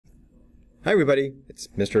Hi everybody, it's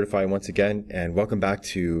Mr. Defy once again, and welcome back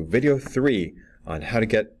to video 3 on how to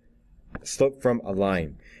get slope from a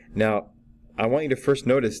line. Now, I want you to first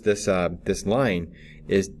notice this line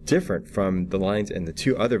is different from the lines in the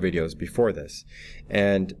two other videos before this.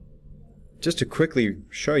 And just to quickly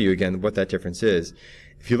show you again what that difference is,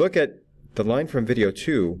 if you look at the line from video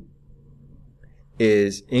 2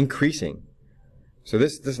 is increasing. So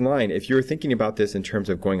this line, if you were thinking about this in terms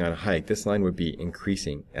of going on a hike, this line would be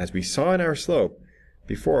increasing. As we saw in our slope,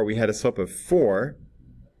 before we had a slope of 4,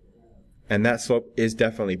 and that slope is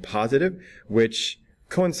definitely positive, which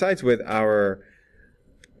coincides with our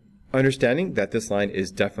understanding that this line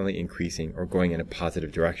is definitely increasing or going in a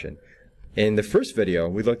positive direction. In the first video,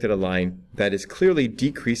 we looked at a line that is clearly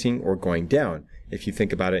decreasing or going down, if you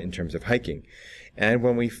think about it in terms of hiking. And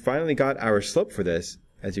when we finally got our slope for this,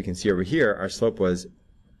 as you can see over here, our slope was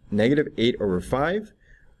 -8/5,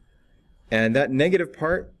 and that negative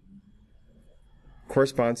part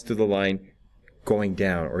corresponds to the line going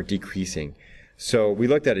down or decreasing. So we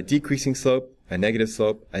looked at a decreasing slope, a negative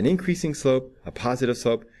slope, an increasing slope, a positive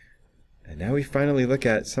slope, and now we finally look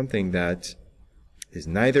at something that is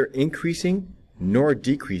neither increasing nor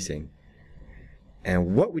decreasing.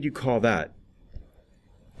 And what would you call that?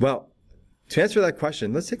 Well, to answer that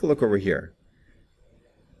question, let's take a look over here.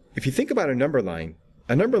 If you think about a number line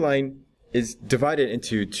is divided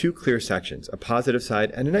into two clear sections, a positive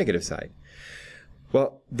side and a negative side.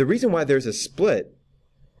 Well, the reason why there's a split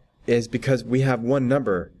is because we have one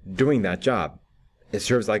number doing that job. It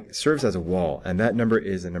serves as a wall, and that number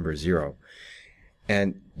is the number 0.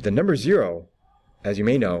 And the number 0, as you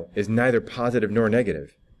may know, is neither positive nor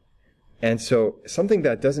negative. And so something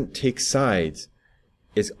that doesn't take sides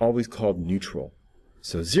is always called neutral.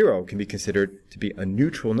 So 0 can be considered to be a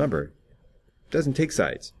neutral number. It doesn't take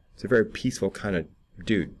sides. It's a very peaceful kind of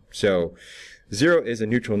dude. So 0 is a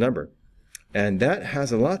neutral number. And that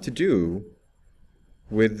has a lot to do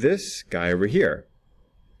with this guy over here.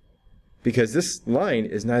 Because this line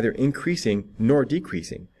is neither increasing nor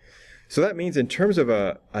decreasing. So that means in terms of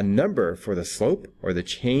a number for the slope or the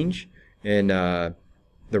change in the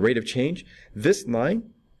rate of change, this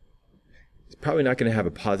line is probably not going to have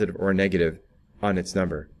a positive or a negative on its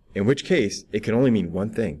number, in which case it can only mean one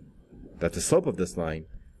thing, that the slope of this line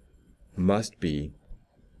must be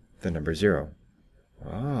the number 0.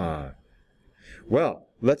 Well,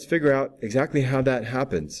 let's figure out exactly how that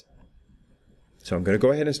happens. So I'm going to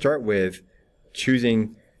go ahead and start with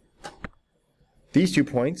choosing these 2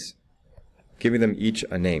 points, giving them each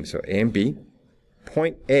a name, so A and B.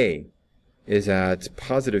 Point A is at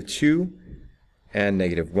 +2 and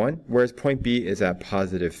 -1, whereas point B is at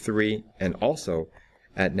 +3 and also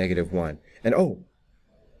at -1. And oh,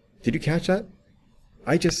 did you catch that?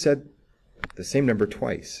 I just said the same number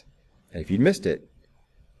twice. And if you missed it,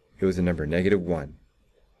 it was the number -1.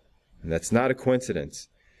 And that's not a coincidence.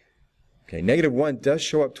 Okay, -1 does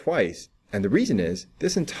show up twice, and the reason is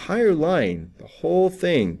this entire line, the whole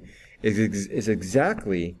thing, is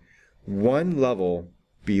exactly one level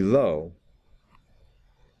below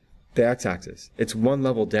the x-axis. It's one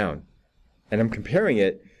level down. And I'm comparing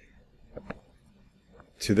it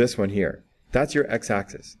to this one here. That's your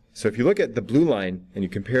x-axis. So if you look at the blue line and you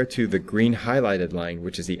compare it to the green highlighted line,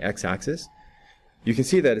 which is the x-axis, you can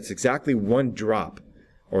see that it's exactly one drop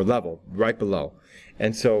or level right below.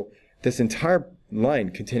 And so this entire line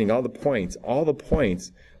containing all the points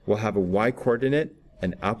will have a y-coordinate,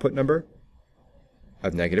 an output number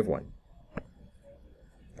of -1.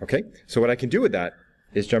 Okay, so what I can do with that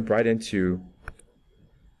is jump right into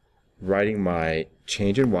writing my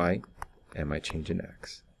change in y and my change in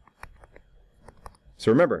x.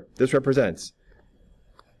 So remember, this represents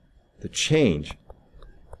the change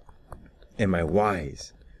in my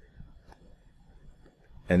y's.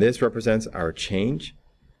 And this represents our change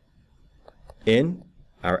in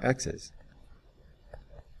our x's.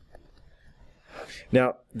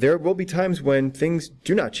 Now, there will be times when things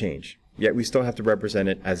do not change, yet we still have to represent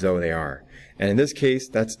it as though they are. And in this case,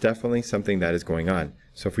 that's definitely something that is going on.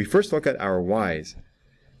 So if we first look at our y's,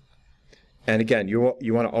 and again, you want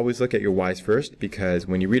to always look at your y's first, because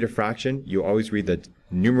when you read a fraction, you always read the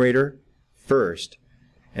numerator first.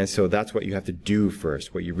 And so that's what you have to do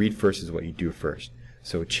first. What you read first is what you do first.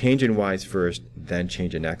 So change in y's first, then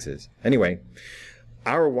change in x's. Anyway,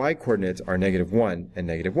 our y coordinates are -1 and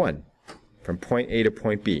 -1 from point A to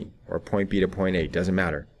point B, or point B to point A, doesn't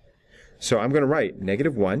matter. So I'm going to write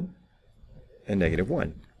 -1 and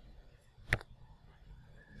 -1.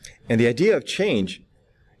 And the idea of change,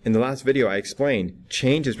 in the last video I explained,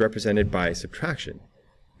 change is represented by subtraction.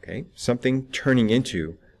 Okay? Something turning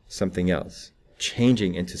into something else.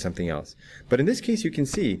 changing into something else. But in this case, you can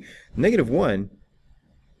see -1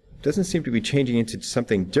 doesn't seem to be changing into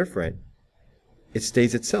something different. It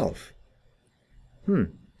stays itself.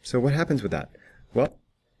 So what happens with that? Well,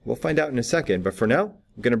 we'll find out in a second, but for now,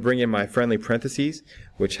 I'm going to bring in my friendly parentheses,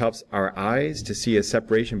 which helps our eyes to see a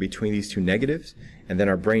separation between these two negatives, and then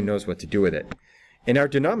our brain knows what to do with it. In our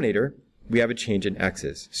denominator, we have a change in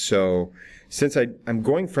x's. So since I'm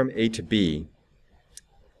going from A to B,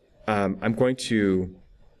 I'm going to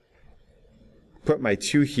put my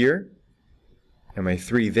 2 here and my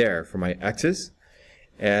 3 there for my x's.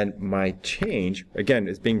 And my change, again,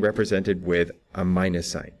 is being represented with a minus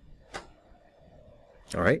sign.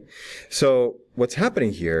 All right? So what's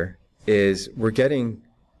happening here is we're getting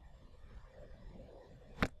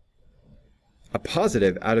a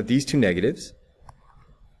positive out of these two negatives,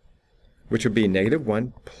 which would be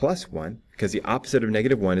 -1 plus 1, because the opposite of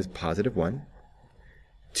 -1 is +1.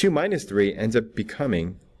 2 minus 3 ends up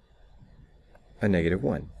becoming a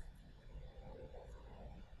 -1.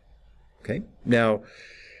 Okay? Now,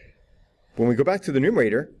 when we go back to the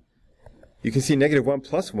numerator, you can see -1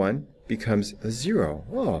 plus 1 becomes a 0.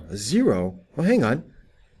 Oh, a 0? Well, hang on.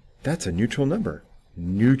 That's a neutral number.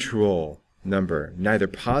 Neutral number. Neither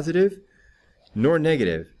positive nor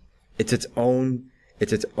negative. It's its own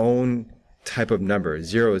type of number.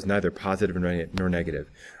 0 is neither positive nor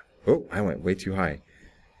negative. Oh, I went way too high.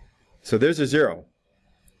 So there's a 0.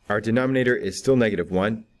 Our denominator is still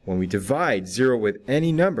 -1. When we divide 0 with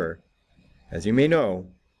any number, as you may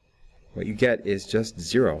know, what you get is just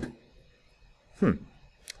 0.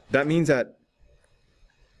 That means that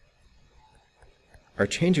our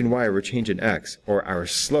change in y over change in x, or our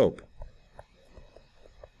slope,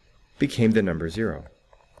 became the number 0.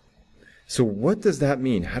 So what does that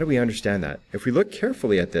mean? How do we understand that? If we look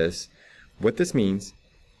carefully at this, what this means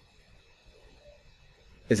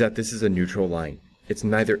is that this is a neutral line. It's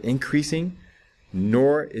neither increasing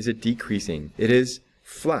nor is it decreasing. It is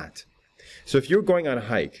flat. So if you're going on a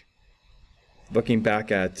hike, looking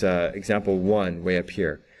back at example 1 way up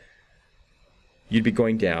here, you'd be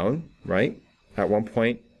going down, right, at one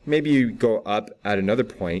point. Maybe you go up at another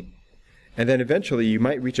point, and then eventually you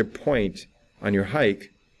might reach a point on your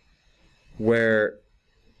hike where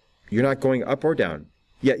you're not going up or down,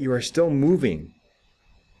 yet you are still moving.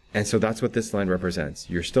 And so that's what this line represents.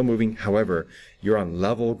 You're still moving, however, you're on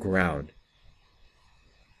level ground.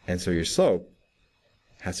 And so your slope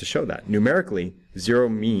has to show that. Numerically, 0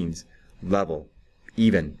 means level,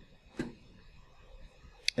 even.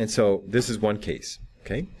 And so this is one case,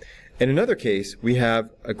 okay? In another case, we have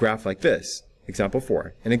a graph like this, example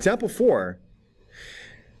 4. In example 4,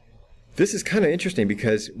 this is kind of interesting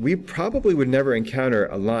because we probably would never encounter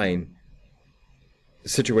a line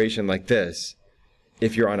situation like this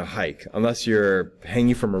if you're on a hike, unless you're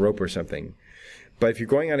hanging from a rope or something. But if you're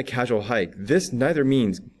going on a casual hike, this neither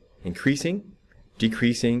means increasing,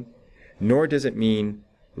 decreasing, nor does it mean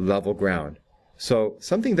level ground. So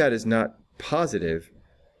something that is not positive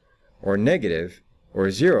or negative or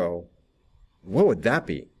 0, what would that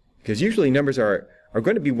be? Because usually numbers are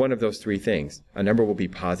going to be one of those three things. A number will be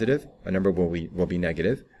positive, a number will be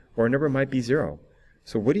negative, or a number might be 0.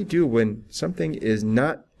 So what do you do when something is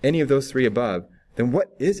not any of those three above? Then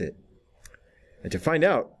what is it? And to find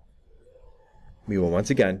out, we will once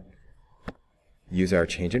again use our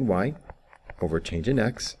change in y over change in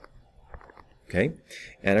x. Okay?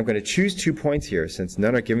 And I'm going to choose 2 points here since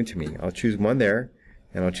none are given to me. I'll choose one there,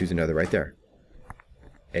 and I'll choose another right there.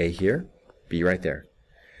 A here, B right there.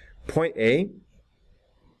 Point A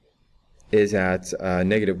is at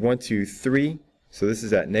 -1, 2, 3. So this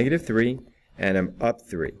is at -3, and I'm up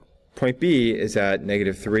 3. Point B is at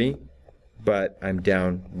 -3, but I'm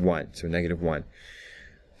down 1, so -1.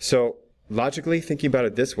 So logically, thinking about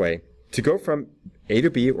it this way, to go from A to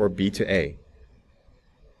B or B to A,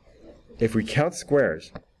 if we count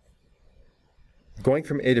squares, going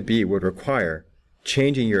from A to B would require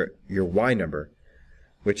changing your y number,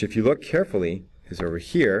 which if you look carefully is over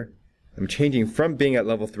here. I'm changing from being at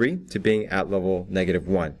level 3 to being at level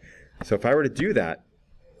 -1. So if I were to do that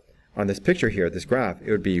on this picture here, this graph,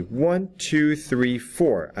 it would be 1, 2, 3,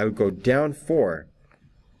 4. I would go down 4,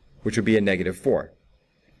 which would be a -4.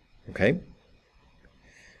 Okay?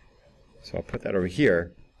 So I'll put that over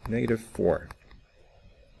here, -4.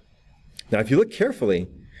 Now if you look carefully,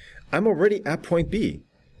 I'm already at point B.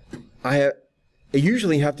 I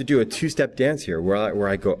usually have to do a 2-step dance here where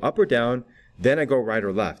I go up or down, then I go right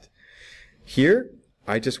or left. Here,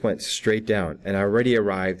 I just went straight down and I already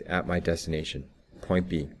arrived at my destination, point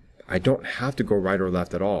B. I don't have to go right or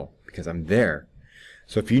left at all because I'm there.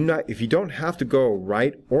 So if you don't have to go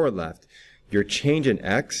right or left, your change in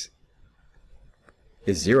x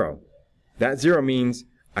is 0. That 0 means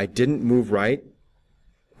I didn't move right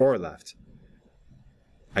or left.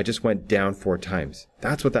 I just went down 4 times.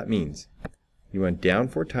 That's what that means. You went down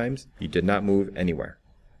 4 times, you did not move anywhere.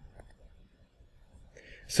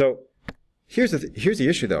 So here's the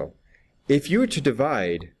issue though. If you were to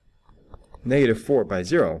divide -4 by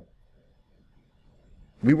 0,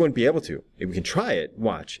 we wouldn't be able to. If we can try it,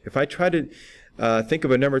 watch. If I try to think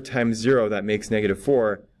of a number times 0 that makes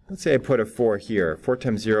 -4, let's say I put a 4 here. 4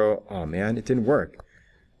 times 0, oh man, it didn't work.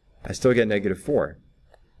 I still get -4.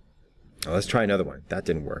 Oh, let's try another one. That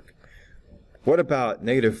didn't work. What about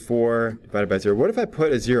 -4 divided by 0? What if I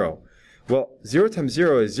put a 0? Well, 0 times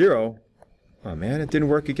 0 is 0. Oh man, it didn't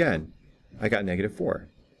work again. I got -4.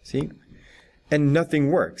 See? And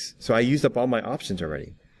nothing works. So I used up all my options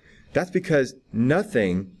already. That's because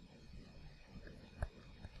nothing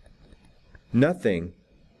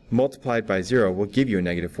multiplied by 0 will give you a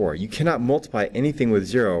 -4. You cannot multiply anything with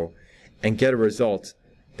 0 and get a result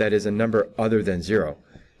that is a number other than 0.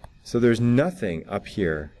 So there's nothing up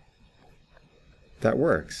here that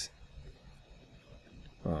works.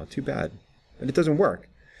 Oh, too bad. And it doesn't work.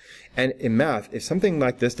 And in math, if something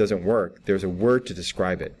like this doesn't work, there's a word to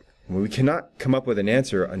describe it. When we cannot come up with an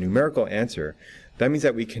answer, a numerical answer, that means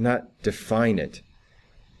that we cannot define it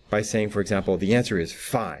by saying, for example, the answer is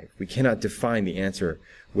 5. We cannot define the answer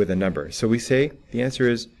with a number. So we say the answer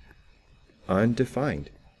is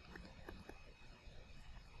undefined.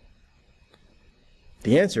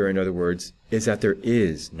 The answer, in other words, is that there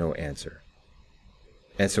is no answer.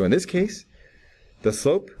 And so in this case, the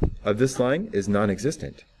slope of this line is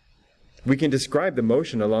non-existent. We can describe the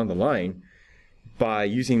motion along the line by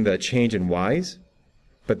using the change in y's,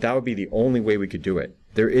 but that would be the only way we could do it.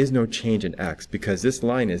 There is no change in x because this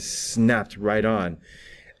line is snapped right on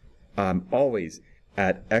always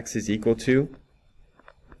at x is equal to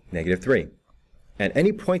 -3. And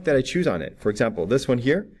any point that I choose on it, for example, this one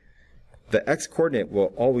here, the x coordinate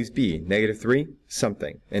will always be -3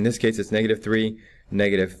 something. In this case, it's -3,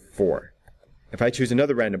 -4. If I choose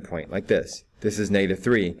another random point like this, this is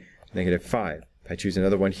 -3, -5. If I choose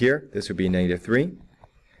another one here, this would be -3,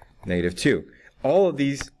 -2. All of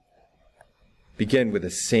these begin with the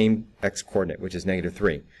same x coordinate, which is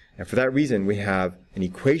 -3. And for that reason, we have an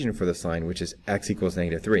equation for this line, which is x equals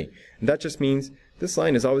 -3. And that just means this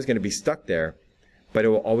line is always going to be stuck there, but it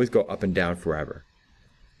will always go up and down forever.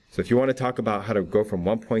 So if you want to talk about how to go from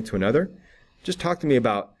one point to another, just talk to me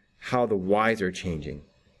about how the y's are changing.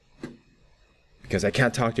 Because I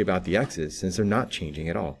can't talk to you about the x's since they're not changing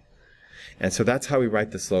at all. And so that's how we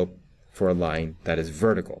write the slope for a line that is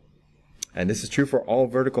vertical. And this is true for all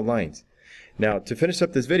vertical lines. Now, to finish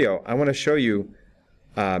up this video, I want to show you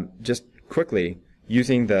just quickly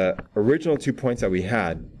using the original 2 points that we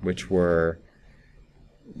had, which were,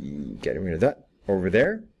 getting rid of that, over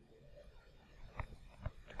there,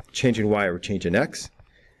 changing y or changing x.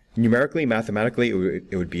 Numerically, mathematically,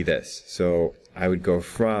 it would be this. So I would go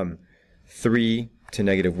from 3 to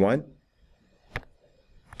 -1,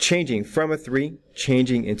 changing from a 3,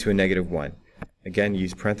 changing into a -1. Again,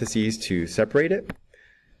 use parentheses to separate it.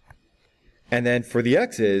 And then for the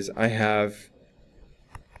x's, I have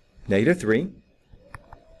 -3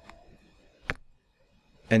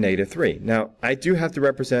 and -3. Now, I do have to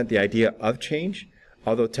represent the idea of change,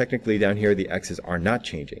 although technically down here the x's are not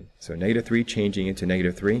changing. So -3 changing into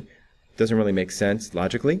 -3 doesn't really make sense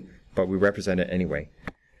logically, but we represent it anyway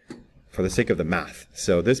for the sake of the math.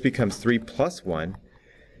 So this becomes 3 plus 1,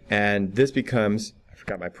 and this becomes, I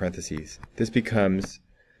forgot my parentheses, this becomes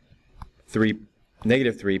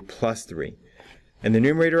 -3 plus 3. In the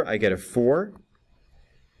numerator, I get a 4,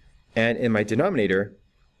 and in my denominator,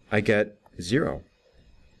 I get 0.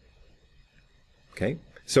 Okay?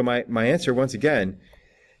 So my answer, once again,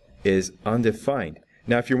 is undefined.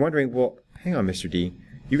 Now, if you're wondering, well, hang on, Mr. D,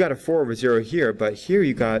 you got a 4 over 0 here, but here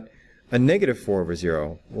you got a -4 over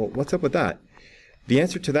 0. Well, what's up with that? The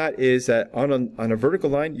answer to that is that on a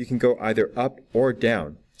vertical line, you can go either up or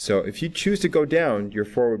down. So if you choose to go down, your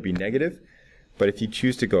 4 would be negative, but if you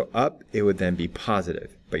choose to go up, it would then be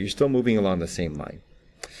positive. But you're still moving along the same line.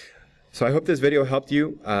 So I hope this video helped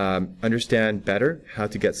you understand better how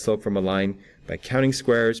to get slope from a line by counting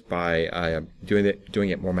squares, by doing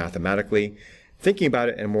it more mathematically, thinking about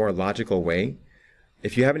it in a more logical way.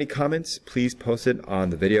 If you have any comments, please post it on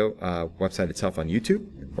the video website itself on YouTube,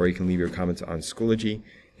 or you can leave your comments on Schoology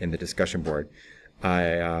in the discussion board.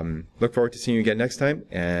 I look forward to seeing you again next time,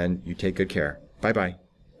 and you take good care. Bye-bye.